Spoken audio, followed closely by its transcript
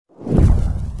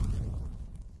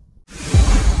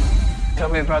Tell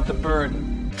me about the bird.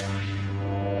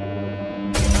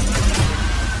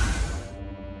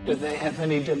 Do they have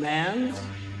any demands?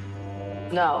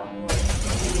 No.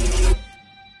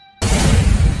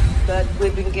 But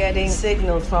we've been getting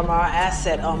signals from our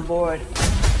asset on board.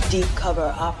 Deep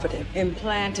cover operative,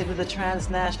 implanted with a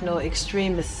transnational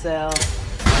extremist cell.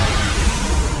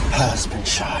 Has been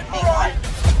shot.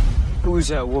 Who's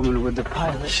that woman with the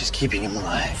pilot? She's keeping him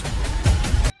alive.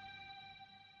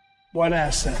 What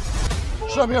asset?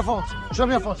 Show me your phones. Show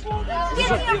me your phones. Give me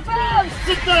your phone!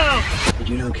 Sit down. Are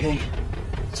you okay?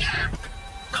 Yeah.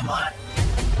 Come on.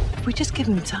 If we just give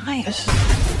him time.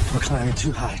 We're climbing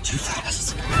too high, too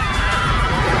fast.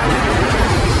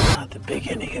 Not the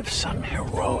beginning of some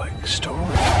heroic story.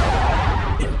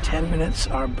 In 10 minutes,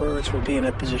 our birds will be in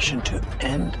a position to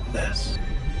end this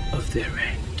of their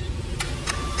end.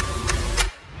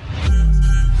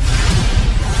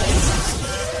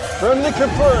 Firmly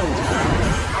confirmed.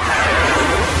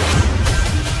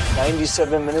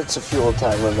 97 minutes of fuel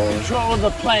time remains. Control of the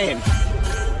plane.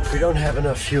 We don't have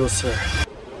enough fuel, sir.